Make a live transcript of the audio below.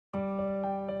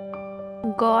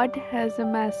God has a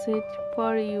message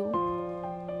for you.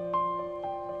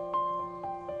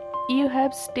 You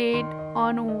have stayed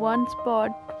on one spot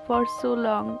for so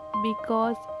long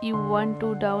because you want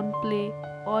to downplay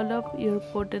all of your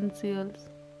potentials.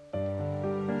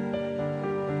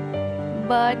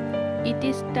 But it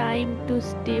is time to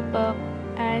step up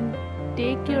and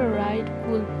take your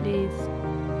rightful place.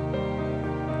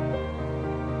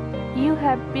 You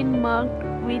have been marked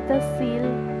with the seal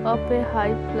of a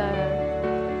high flyer.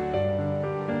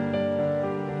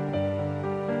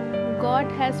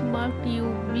 God has marked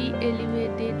you be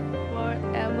elevated far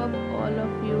above all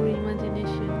of your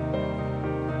imagination.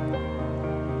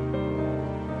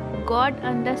 God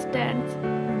understands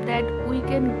that we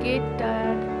can get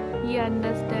tired. He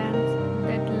understands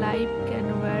that life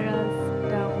can wear us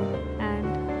down, and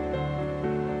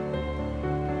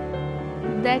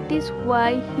that is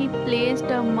why He placed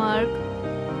a mark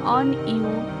on you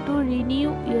to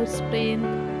renew your strength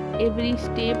every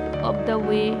step of the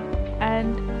way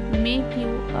and make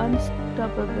you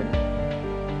unstoppable.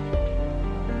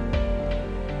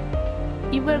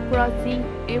 You are crossing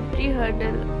every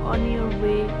hurdle on your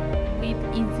way with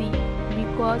ease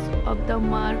because of the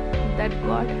mark that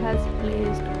God has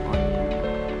placed on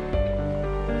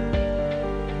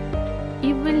you.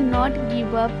 You will not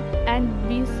give up and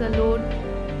be swallowed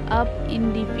up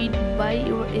in defeat by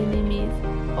your enemies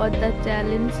or the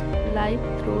challenge life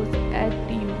throws at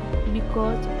you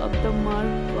because of the mark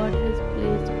God has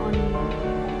placed on you.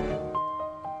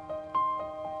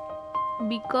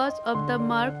 Because of the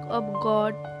mark of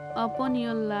God upon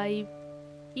your life,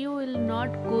 you will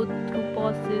not go through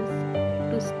pauses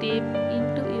to step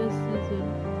into your season.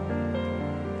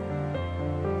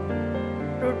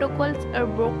 Protocols are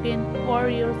broken for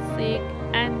your sake,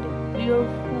 and your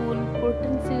full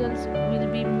potentials will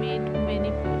be made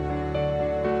manifest.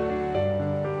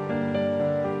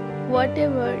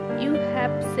 Whatever you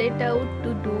have set out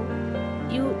to do,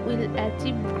 you will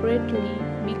achieve greatly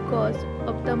because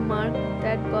of the mark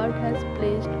that God has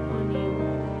placed on you.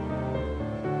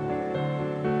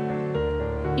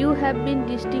 You have been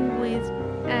distinguished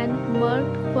and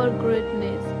marked for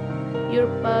greatness. Your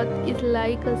path is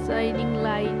like a shining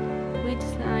light which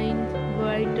shines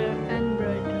brighter and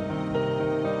brighter.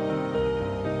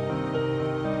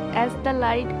 As the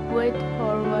light goeth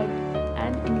forward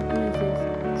and increases,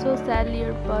 so shall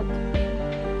your path be.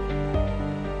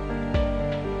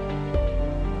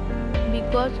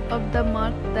 Because of the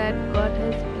mark that God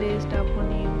has placed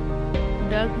upon you,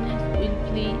 darkness will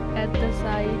flee at the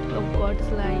sight of God's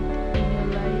light in your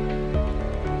life.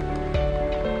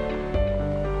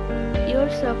 Your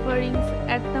sufferings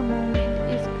at the moment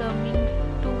is coming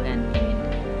to an end.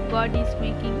 God is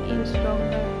making you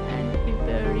stronger and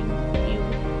preparing you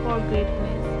for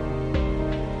greatness.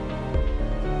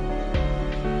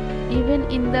 Even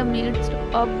in the midst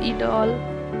of it all,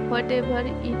 whatever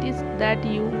it is that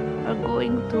you are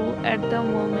going through at the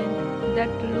moment that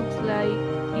looks like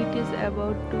it is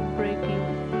about to break you.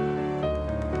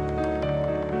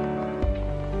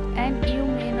 And you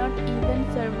may not even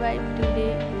survive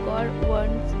today. God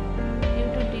wants you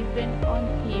to depend on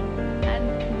Him and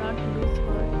not lose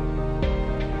heart.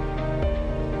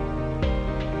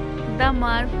 The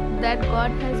mark that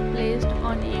God has placed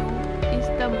on you is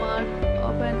the mark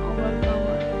of an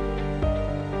overcomer.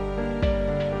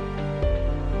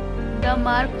 The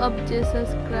mark of Jesus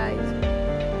Christ.